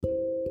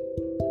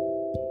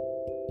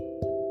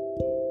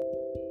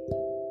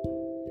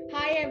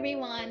Hi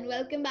everyone,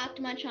 welcome back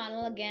to my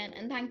channel again,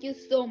 and thank you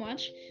so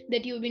much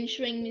that you've been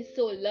showing me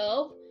so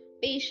love,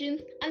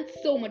 patience, and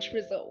so much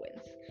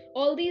perseverance.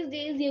 All these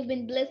days, you've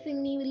been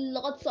blessing me with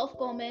lots of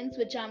comments,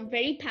 which I'm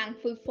very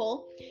thankful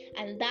for,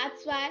 and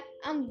that's why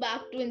I'm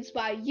back to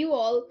inspire you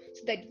all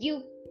so that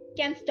you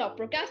can stop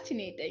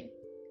procrastinating.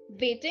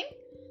 Waiting?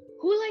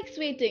 Who likes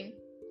waiting?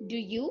 Do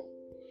you?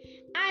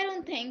 I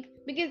don't think,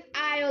 because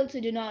I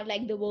also do not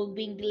like the work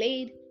being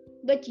delayed.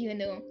 But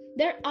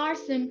there are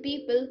some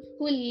people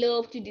who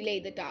love to delay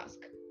the task.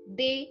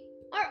 They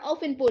are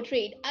often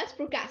portrayed as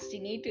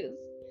procrastinators.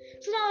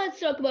 So now let's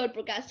talk about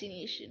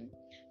procrastination.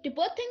 To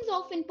put things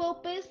off in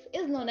purpose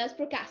is known as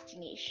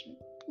procrastination.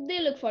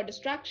 They look for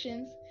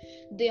distractions.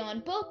 They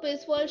on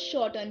purpose fall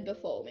short on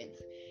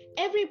performance.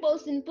 Every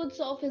person puts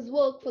off his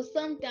work for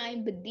some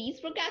time, but these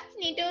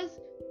procrastinators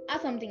are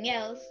something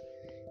else.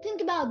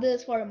 Think about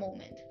this for a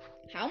moment.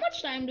 How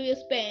much time do you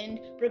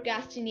spend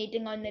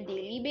procrastinating on a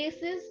daily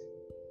basis?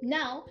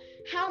 Now,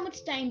 how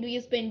much time do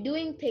you spend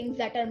doing things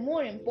that are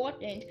more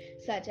important,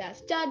 such as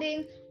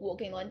studying,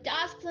 working on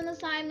tasks and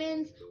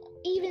assignments,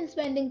 even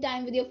spending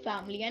time with your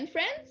family and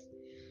friends?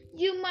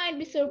 You might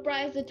be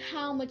surprised at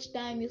how much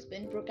time you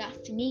spend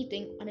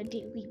procrastinating on a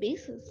daily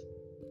basis.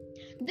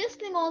 This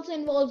thing also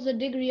involves a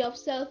degree of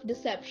self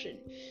deception.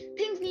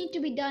 Things need to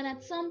be done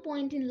at some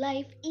point in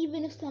life,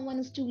 even if someone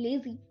is too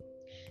lazy.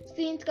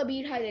 Saint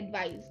Kabir had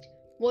advised,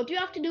 what you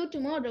have to do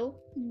tomorrow,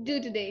 do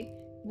today.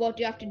 What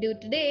you have to do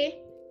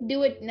today,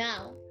 do it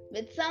now.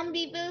 But some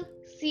people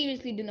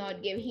seriously do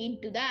not give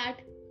heed to that.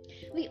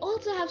 We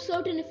also have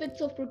certain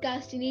effects of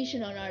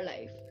procrastination on our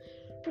life.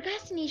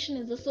 Procrastination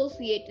is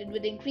associated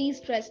with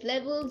increased stress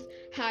levels,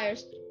 higher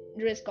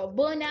risk of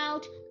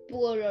burnout,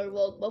 poorer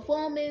work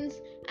performance,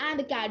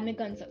 and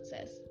academic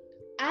unsuccess,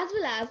 as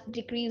well as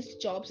decreased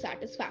job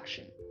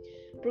satisfaction.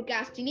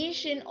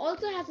 Procrastination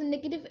also has a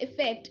negative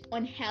effect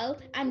on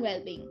health and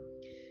well being.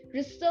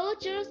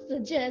 Researchers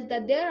suggest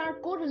that there are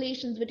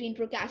correlations between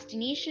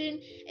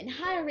procrastination and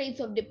higher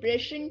rates of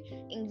depression,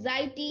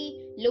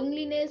 anxiety,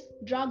 loneliness,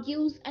 drug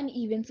use, and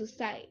even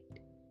suicide.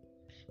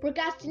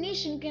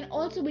 Procrastination can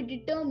also be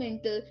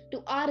detrimental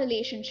to our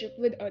relationship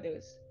with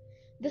others.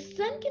 The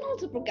sun can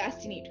also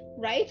procrastinate,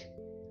 right?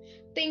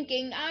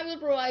 Thinking I will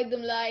provide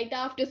them light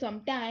after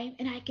some time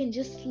and I can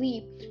just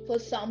sleep for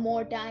some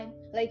more time,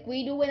 like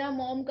we do when our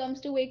mom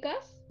comes to wake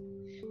us.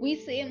 We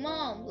say,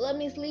 Mom, let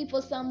me sleep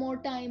for some more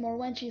time, or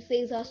when she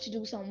says us to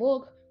do some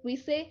work, we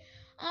say,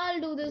 I'll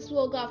do this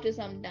work after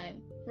some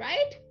time,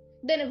 right?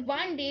 Then, if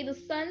one day the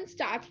sun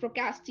starts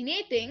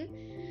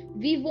procrastinating,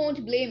 we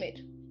won't blame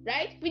it,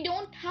 right? We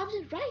don't have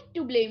the right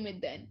to blame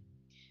it then.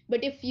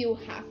 But if you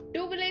have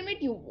to blame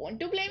it, you want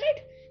to blame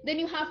it, then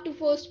you have to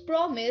first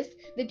promise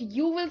that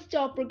you will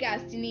stop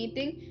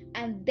procrastinating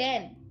and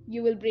then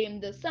you will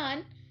blame the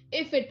sun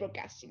if it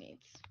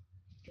procrastinates.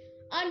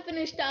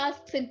 Unfinished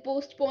tasks and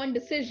postponed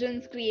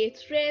decisions create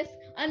stress,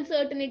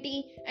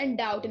 uncertainty, and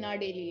doubt in our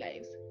daily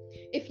lives.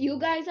 If you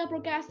guys are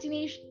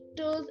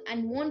procrastinators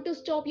and want to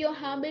stop your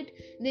habit,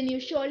 then you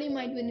surely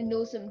might want to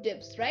know some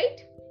tips, right?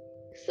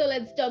 So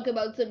let's talk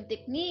about some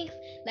techniques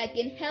that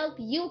can help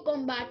you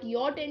combat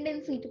your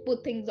tendency to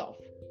put things off.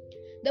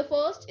 The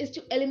first is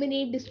to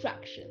eliminate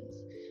distractions.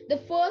 The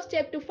first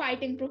step to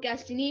fighting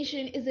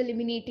procrastination is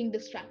eliminating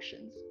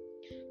distractions.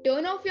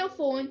 Turn off your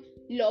phone,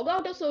 log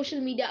out of social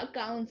media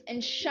accounts,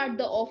 and shut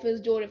the office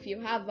door if you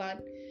have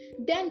one.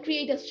 Then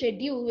create a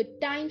schedule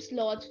with time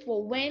slots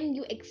for when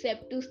you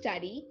accept to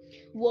study,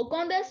 work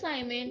on the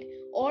assignment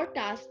or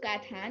task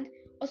at hand,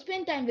 or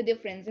spend time with your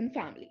friends and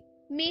family.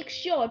 Make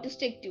sure to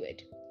stick to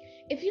it.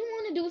 If you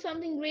want to do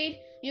something great,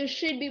 you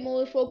should be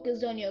more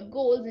focused on your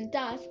goals and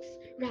tasks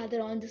rather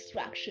on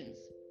distractions.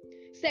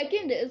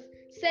 Second is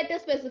set a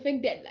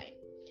specific deadline.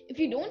 If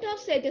you don't have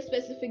set a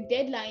specific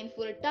deadline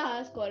for a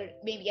task or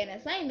maybe an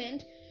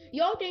assignment,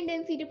 your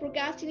tendency to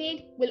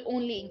procrastinate will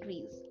only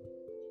increase.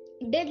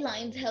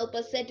 Deadlines help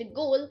us set a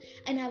goal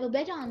and have a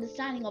better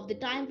understanding of the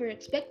time we're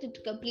expected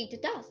to complete a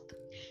task.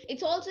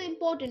 It's also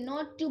important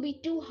not to be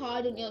too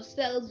hard on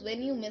yourselves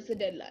when you miss a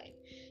deadline.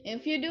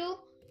 If you do,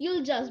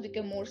 you'll just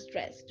become more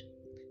stressed.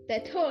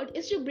 The third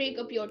is to break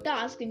up your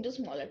task into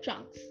smaller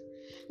chunks.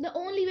 The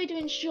only way to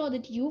ensure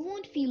that you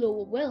won't feel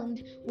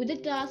overwhelmed with the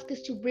task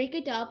is to break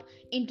it up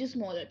into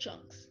smaller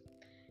chunks.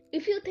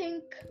 If you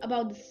think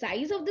about the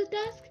size of the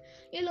task,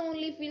 you'll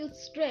only feel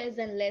stressed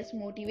and less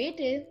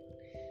motivated.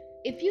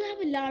 If you have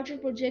a larger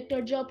project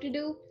or job to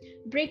do,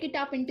 break it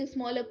up into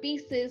smaller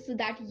pieces so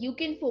that you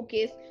can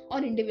focus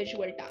on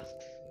individual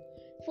tasks.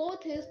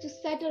 Fourth is to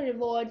set a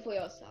reward for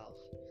yourself.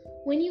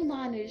 When you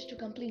manage to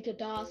complete a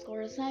task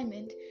or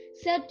assignment,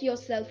 set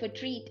yourself a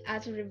treat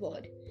as a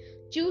reward.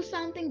 Choose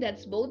something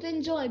that's both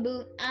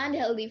enjoyable and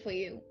healthy for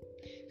you.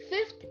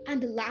 Fifth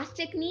and the last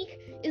technique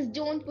is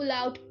don't pull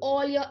out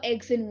all your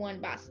eggs in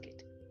one basket.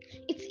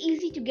 It's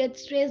easy to get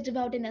stressed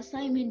about an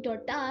assignment or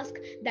task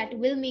that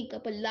will make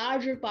up a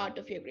larger part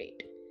of your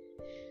grade.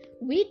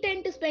 We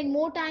tend to spend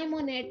more time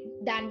on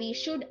it than we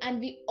should, and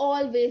we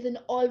always and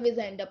always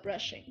end up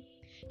rushing.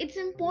 It's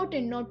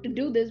important not to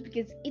do this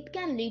because it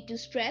can lead to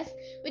stress,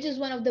 which is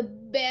one of the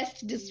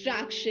best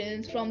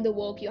distractions from the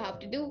work you have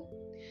to do.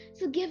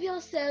 So give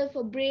yourself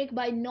a break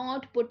by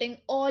not putting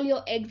all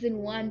your eggs in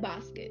one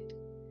basket.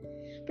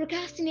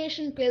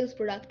 Procrastination kills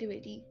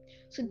productivity.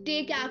 So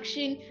take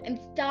action and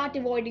start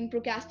avoiding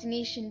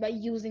procrastination by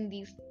using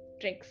these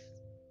tricks.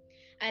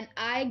 And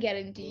I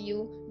guarantee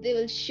you, they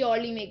will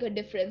surely make a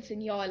difference in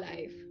your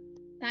life.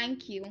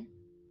 Thank you.